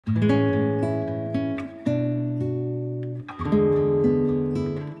Hello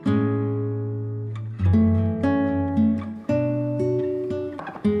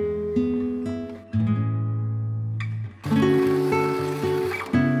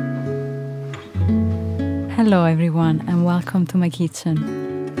everyone and welcome to my kitchen.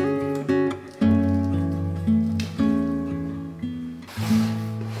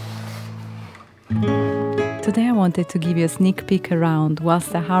 Today I wanted to give you a sneak peek around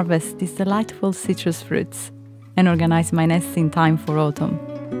whilst I harvest these delightful citrus fruits and organize my nest in time for autumn.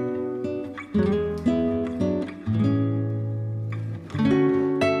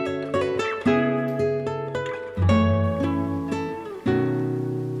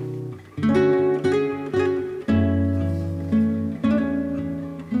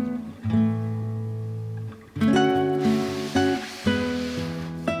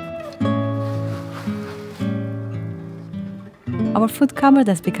 Our food cupboard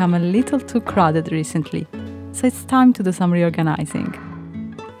has become a little too crowded recently, so it's time to do some reorganizing.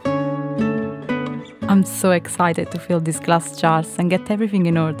 I'm so excited to fill these glass jars and get everything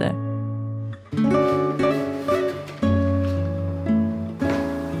in order.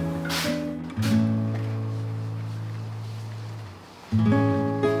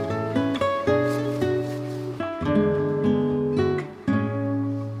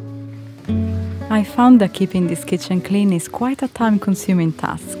 I found that keeping this kitchen clean is quite a time-consuming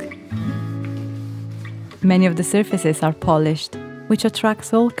task. Many of the surfaces are polished, which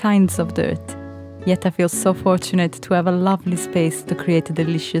attracts all kinds of dirt, yet I feel so fortunate to have a lovely space to create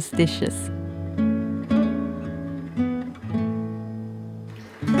delicious dishes.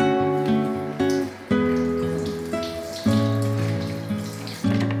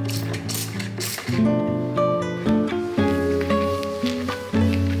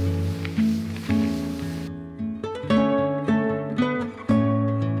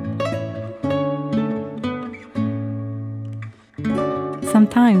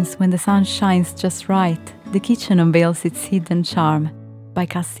 Sometimes, when the sun shines just right, the kitchen unveils its hidden charm by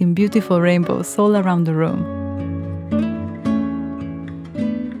casting beautiful rainbows all around the room.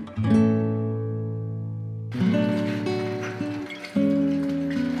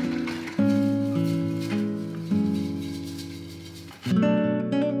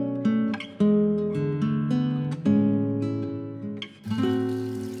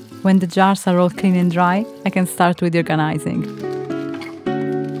 When the jars are all clean and dry, I can start with organizing.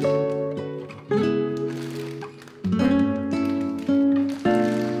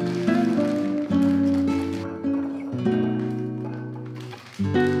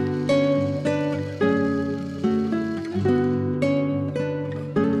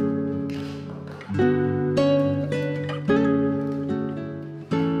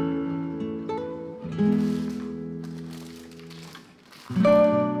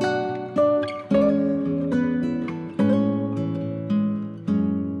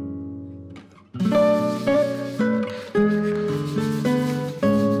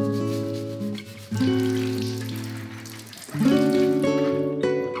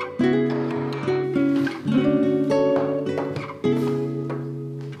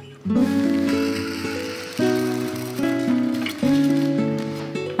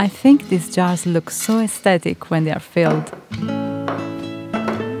 I think these jars look so aesthetic when they are filled.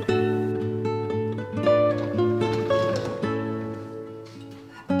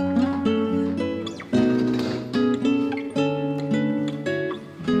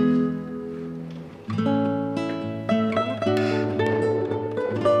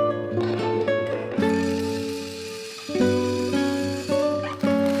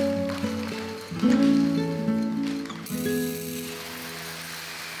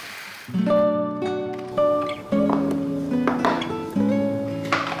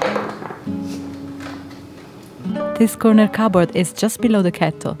 This corner cupboard is just below the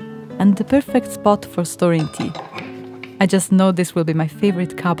kettle and the perfect spot for storing tea. I just know this will be my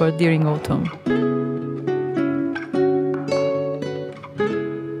favorite cupboard during autumn.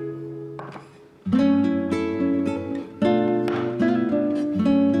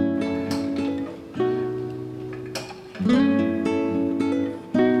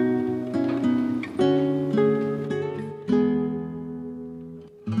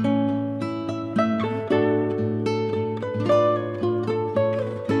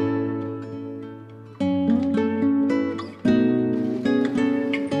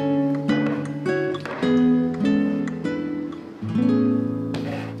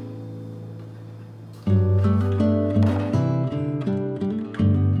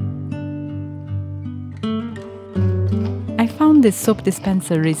 I found this soap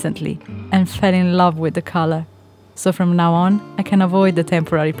dispenser recently and fell in love with the color. so from now on I can avoid the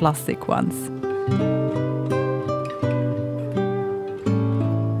temporary plastic ones.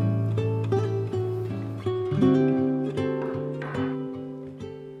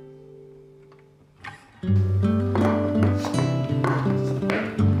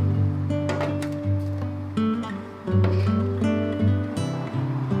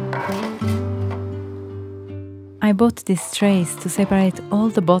 I bought these trays to separate all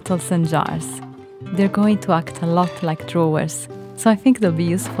the bottles and jars. They're going to act a lot like drawers, so I think they'll be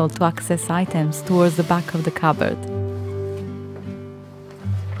useful to access items towards the back of the cupboard.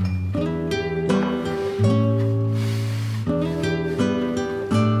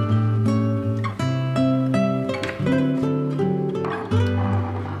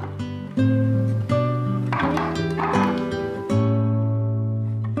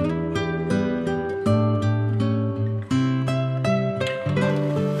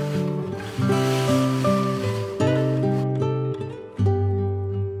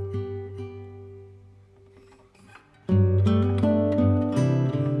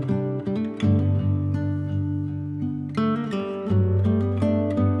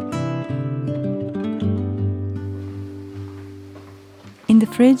 In the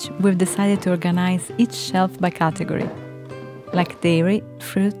fridge, we've decided to organize each shelf by category, like dairy,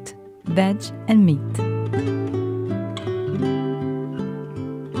 fruit, veg, and meat.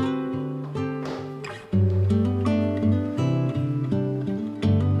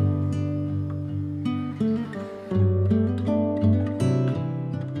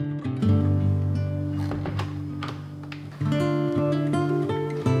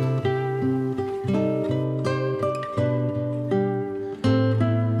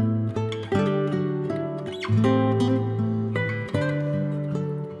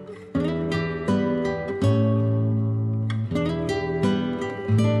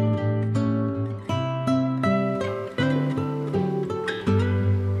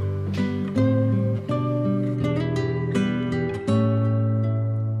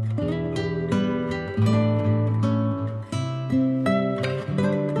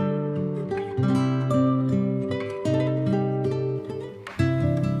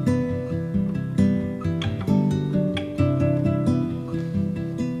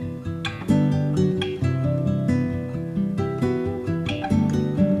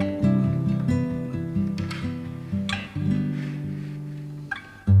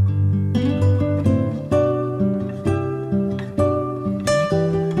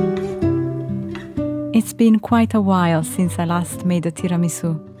 It's been quite a while since I last made a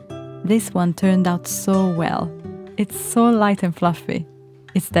tiramisu. This one turned out so well. It's so light and fluffy.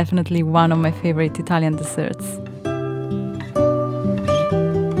 It's definitely one of my favorite Italian desserts.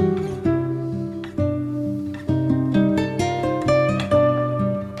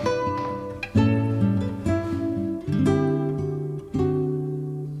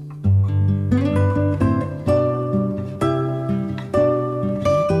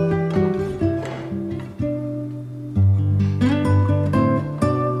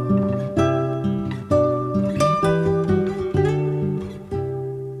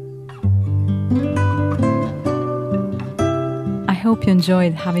 I hope you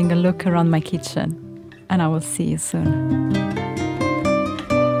enjoyed having a look around my kitchen, and I will see you soon.